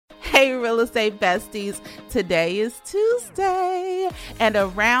Hey, real estate besties. Today is Tuesday, and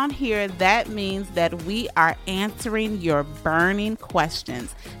around here, that means that we are answering your burning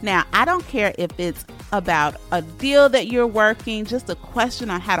questions. Now, I don't care if it's about a deal that you're working, just a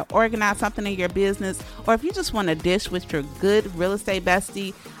question on how to organize something in your business, or if you just want to dish with your good real estate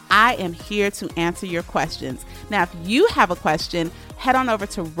bestie, I am here to answer your questions. Now, if you have a question, head on over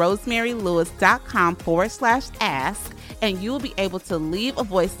to rosemarylewis.com/ask, and you will be able to leave a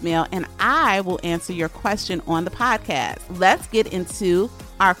voicemail and I will answer your question on the podcast. Let's get into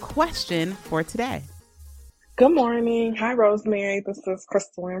our question for today. Good morning. Hi, Rosemary. This is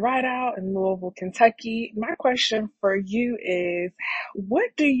Crystalline Rideout in Louisville, Kentucky. My question for you is, what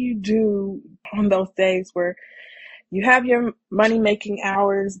do you do on those days where you have your money-making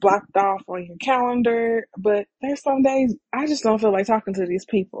hours blocked off on your calendar, but there's some days I just don't feel like talking to these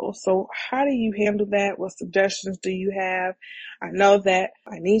people? So how do you handle that? What suggestions do you have? I know that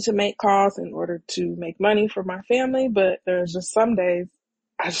I need to make calls in order to make money for my family, but there's just some days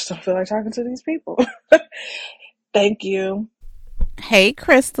I just don't feel like talking to these people. Thank you. Hey,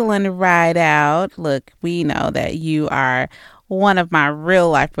 Crystalline Rideout. Look, we know that you are one of my real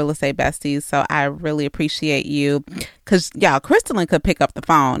life real estate besties, so I really appreciate you, because y'all, Crystalline could pick up the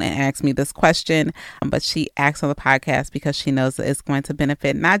phone and ask me this question, but she acts on the podcast because she knows that it's going to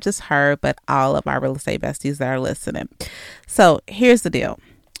benefit not just her, but all of our real estate besties that are listening. So here's the deal.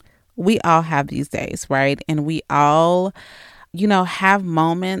 We all have these days, right? And we all, have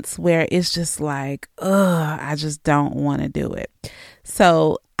moments where it's just like, I just don't want to do it.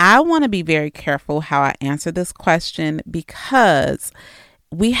 So I want to be very careful how I answer this question, because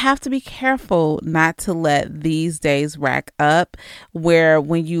we have to be careful not to let these days rack up where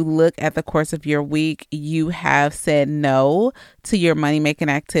when you look at the course of your week, you have said no to your money-making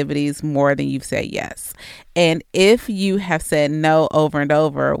activities more than you've said yes. And if you have said no over and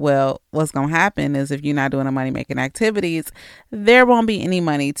over, well, what's going to happen is if you're not doing the money-making activities, there won't be any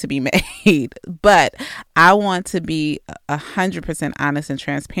money to be made. But I want to be 100% honest and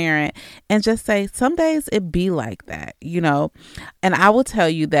transparent and just say some days it be like that, and I will tell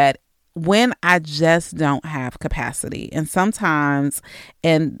you that when I just don't have capacity, and sometimes,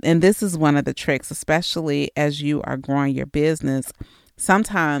 and this is one of the tricks, especially as you are growing your business,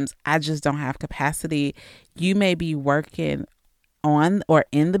 sometimes I just don't have capacity. You may be working on or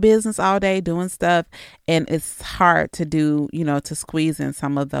in the business all day doing stuff, and it's hard to do, to squeeze in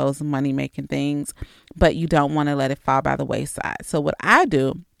some of those money making things, but you don't want to let it fall by the wayside. So what I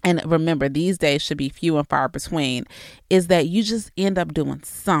do, and remember, these days should be few and far between, is that you just end up doing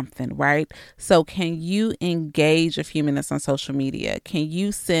something, right? So can you engage a few minutes on social media? Can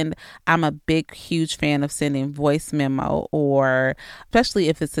you I'm a big, huge fan of sending voice memo, or especially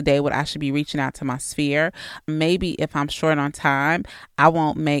if it's a day where I should be reaching out to my sphere. Maybe if I'm short on time, I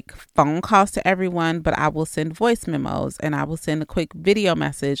won't make phone calls to everyone, but I will send voice memos and I will send a quick video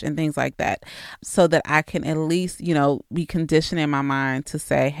message and things like that, so that I can at least, be conditioning my mind to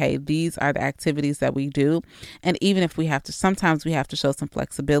say, hey, these are the activities that we do. And even if sometimes we have to show some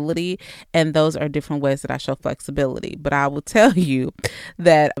flexibility, and those are different ways that I show flexibility. But I will tell you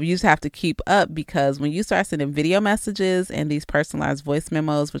that you just have to keep up, because when you start sending video messages and these personalized voice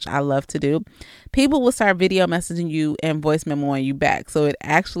memos, which I love to do, people will start video messaging you and voice memoing you back. So it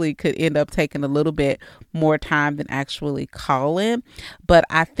actually could end up taking a little bit more time than actually calling. But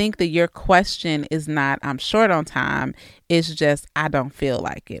I think that your question is not, I'm short on time. It's just, I don't feel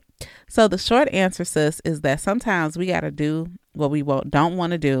like it. So the short answer, sis, is that sometimes we got to do what we don't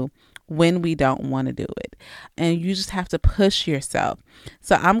want to do when we don't want to do it. And you just have to push yourself.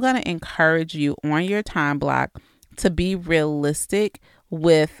 So I'm going to encourage you on your time block to be realistic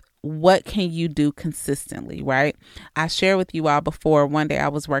with what can you do consistently, right? I shared with you all before, one day I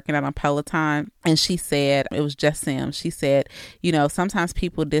was working out on Peloton, and she said, it was just Sim. She said, sometimes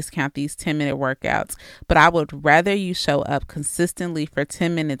people discount these 10-minute workouts, but I would rather you show up consistently for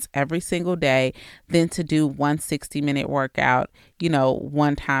 10 minutes every single day than to do one 60-minute workout,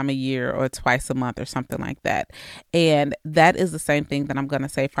 one time a year or twice a month or something like that. And that is the same thing that I'm going to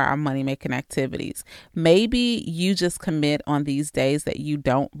say for our money-making activities. Maybe you just commit on these days that you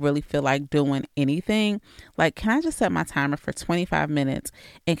don't really feel like doing anything. Like, can I just set my timer for 25 minutes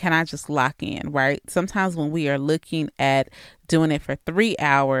and can I just lock in, right? Sometimes when we are looking at doing it for 3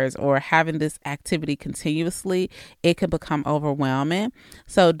 hours or having this activity continuously, it can become overwhelming.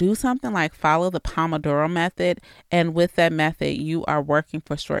 So do something like follow the Pomodoro method. And with that method, you are working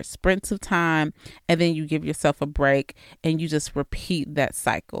for short sprints of time, and then you give yourself a break and you just repeat that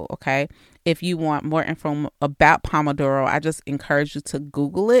cycle. Okay. If you want more info about Pomodoro, I just encourage you to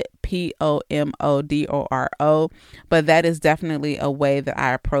Google it, Pomodoro. But that is definitely a way that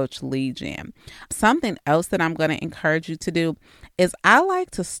I approach lead gen. Something else that I'm going to encourage you to do is I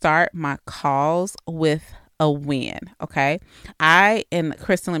like to start my calls with a win. Okay. And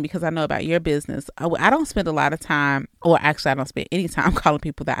Crystalline, because I know about your business, I don't spend a lot of time, or actually I don't spend any time calling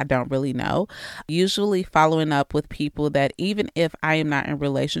people that I don't really know. Usually following up with people that even if I am not in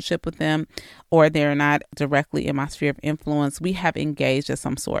relationship with them or they're not directly in my sphere of influence, we have engaged of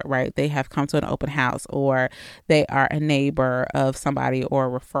some sort, right? They have come to an open house, or they are a neighbor of somebody, or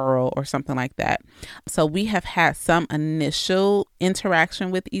a referral or something like that. So we have had some initial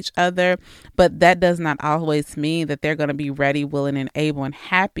interaction with each other, but that does not always mean that they're going to be ready, willing, and able and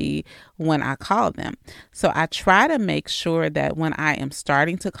happy when I call them. So I try to make sure that when I am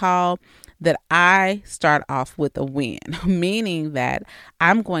starting to call, that I start off with a win, meaning that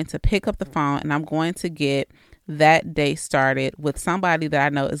I'm going to pick up the phone and I'm going to get that day started with somebody that I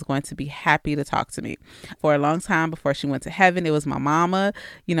know is going to be happy to talk to me. For a long time before she went to heaven, it was my mama.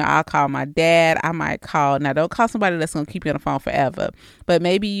 I'll call my dad. I might call. Now, don't call somebody that's going to keep you on the phone forever, but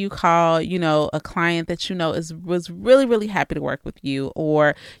maybe you call, a client that was really, really happy to work with you,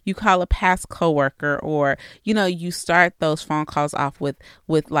 or you call a past coworker, or, you start those phone calls off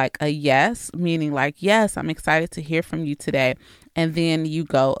with like a yes, meaning like, yes, I'm excited to hear from you today. And then you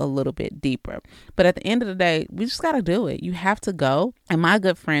go a little bit deeper. But at the end of the day, we just got to do it. You have to go. And my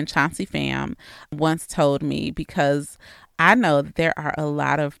good friend Chauncey Pham once told me, because I know that there are a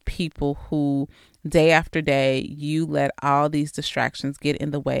lot of people who day after day, you let all these distractions get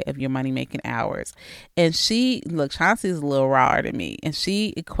in the way of your money-making hours. And Chauncey's a little rawer than me. And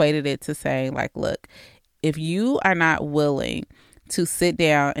she equated it to saying, like, look, if you are not willing to sit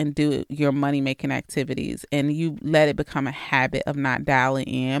down and do your money-making activities, and you let it become a habit of not dialing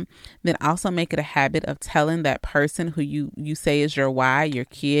in, then also make it a habit of telling that person who you say is your why, your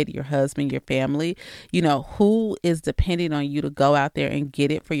kid, your husband, your family, who is depending on you to go out there and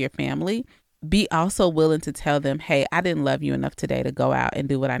get it for your family. Be also willing to tell them, hey, I didn't love you enough today to go out and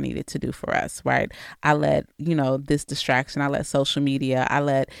do what I needed to do for us, right? I let, this distraction, I let social media, I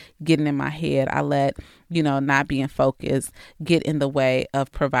let getting in my head, I let, not being focused get in the way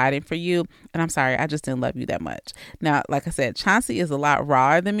of providing for you. And I'm sorry, I just didn't love you that much. Now, like I said, Chauncey is a lot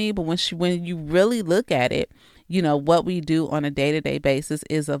rawer than me, but when you really look at it, what we do on a day-to-day basis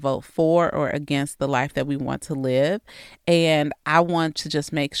is a vote for or against the life that we want to live. And I want to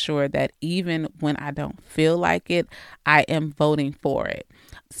just make sure that even when I don't feel like it, I am voting for it.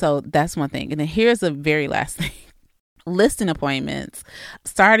 So that's one thing. And then here's the very last thing. Listing appointments,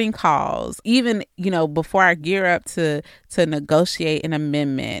 starting calls, even, before I gear up to negotiate an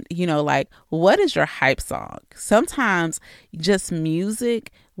amendment, like, what is your hype song? Sometimes just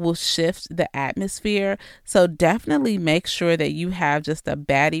music will shift the atmosphere. So definitely make sure that you have just a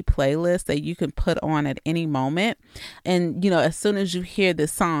baddie playlist that you can put on at any moment. And, as soon as you hear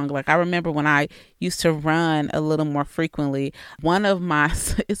this song, like I remember when I used to run a little more frequently,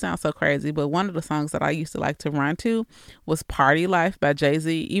 it sounds so crazy, but one of the songs that I used to like to run to was Party Life by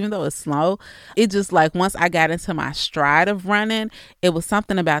Jay-Z. Even though it's slow, it just like, once I got into my stride of running, it was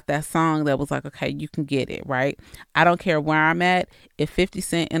something about that song that was like, okay, you can get it, right? I don't care where I'm at. If 50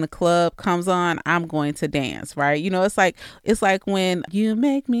 Cent in a club comes on, I'm going to dance, right? It's like when You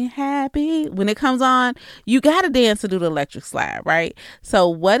Make Me Happy, when it comes on, you got to dance to do the electric slide, right? So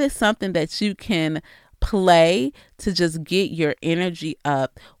what is something that you can play to just get your energy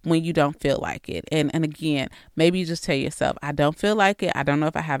up when you don't feel like it? And again, maybe you just tell yourself, I don't feel like it. I don't know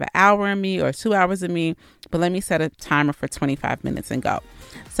if I have an hour in me or 2 hours in me, but let me set a timer for 25 minutes and go.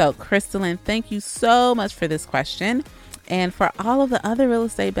 So Crystalline, thank you so much for this question. And for all of the other real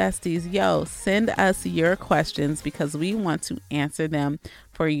estate besties, send us your questions because we want to answer them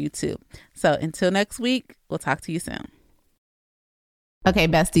for you too. So until next week, we'll talk to you soon. Okay,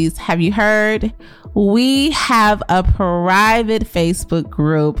 besties, have you heard? We have a private Facebook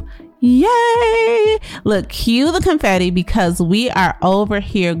group. Yay! Look, cue the confetti because we are over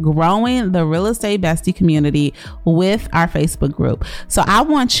here growing the real estate bestie community with our Facebook group. So I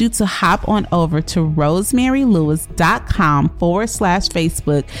want you to hop on over to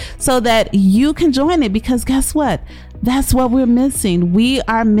rosemarylewis.com/Facebook so that you can join it, because guess what? That's what we're missing. We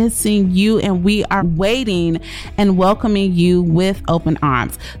are missing you, and we are waiting and welcoming you with open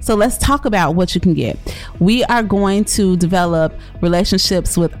arms. So let's talk about what you can get. We are going to develop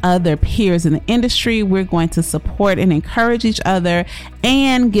relationships with other peers in the industry. We're going to support and encourage each other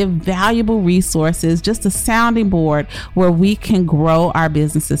and give valuable resources, just a sounding board where we can grow our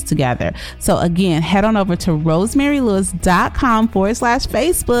businesses together. So again, head on over to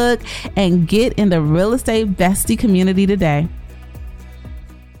rosemarylewis.com/Facebook and get in the Real Estate Bestie community today.